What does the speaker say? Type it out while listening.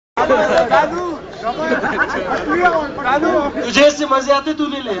तुझे इससे मजे आते तू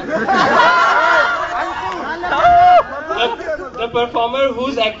ले ले. The performer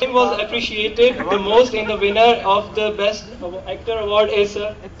whose acting was appreciated the most in the winner of the Best Actor Award is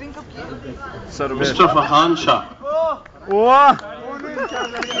Mr. Farhan Shah.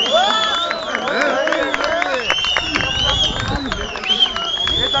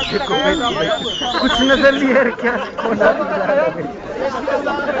 कुछ नजर नहीं है क्या?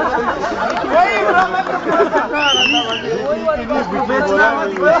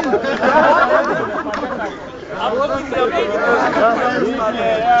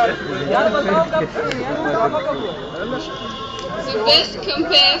 The best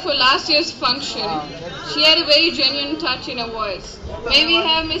compare for last year's function. She had a very genuine touch in her voice. May we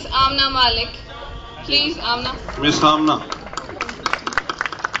have Miss Amna Malik? Please, Amna. Miss Amna.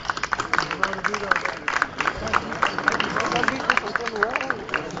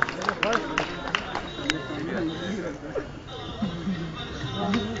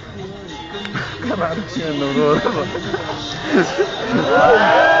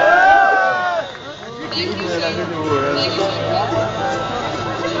 Thank you, sir. Thank you,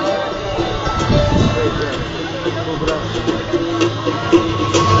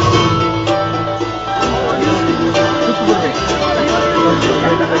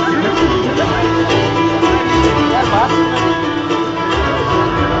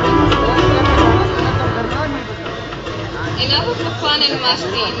 Enough of the fun and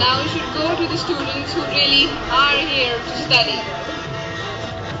masti. Now we should go to the students who really are here to study.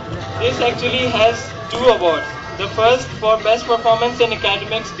 This actually has 2 awards. The first for Best Performance in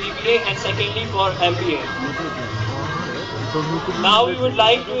Academics BBA and secondly for MBA. Now we would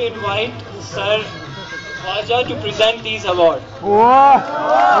like to invite Sir Khwaja to present these awards.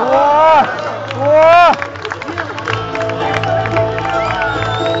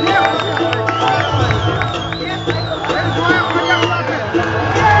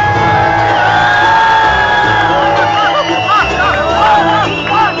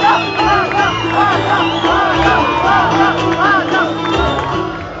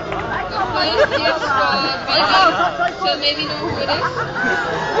 So maybe know who it is?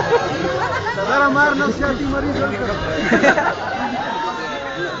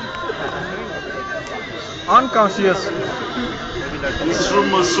 Unconscious. Mr.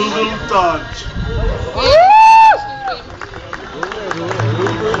 Masoodul Taj.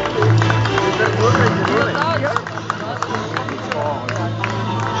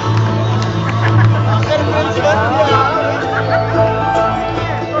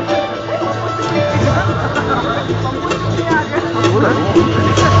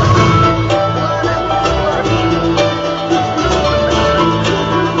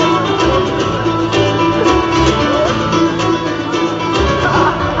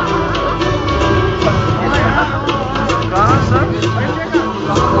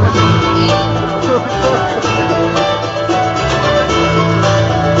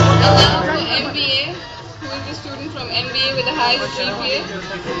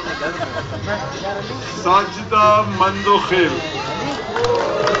 Sajda Mandokhil.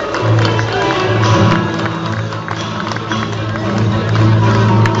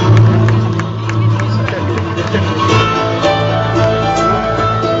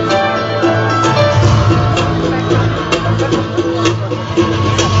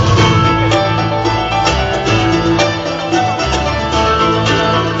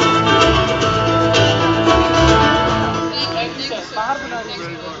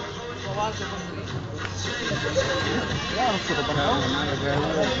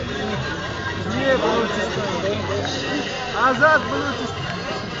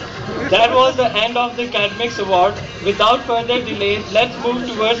 That was the end of the academics award. Without further delay, let's move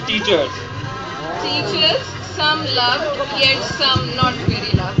towards teachers. Teachers, some loved, yet some not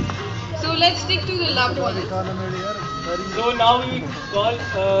very loved. So let's stick to the loved ones. So now we call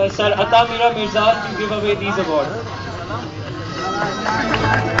Sir Atamira Mirza to give away these awards.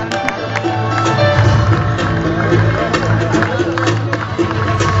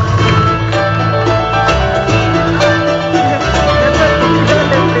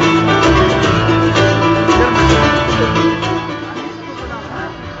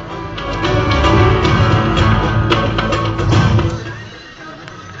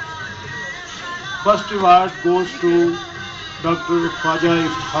 First award goes to Dr. Khwaja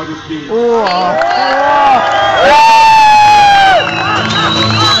Iftikharuddin.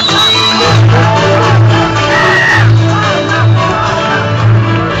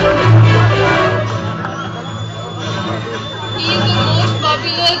 He is the most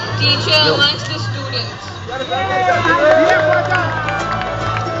popular teacher amongst the students.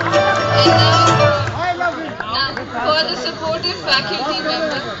 supportive faculty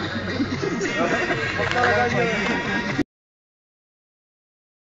member.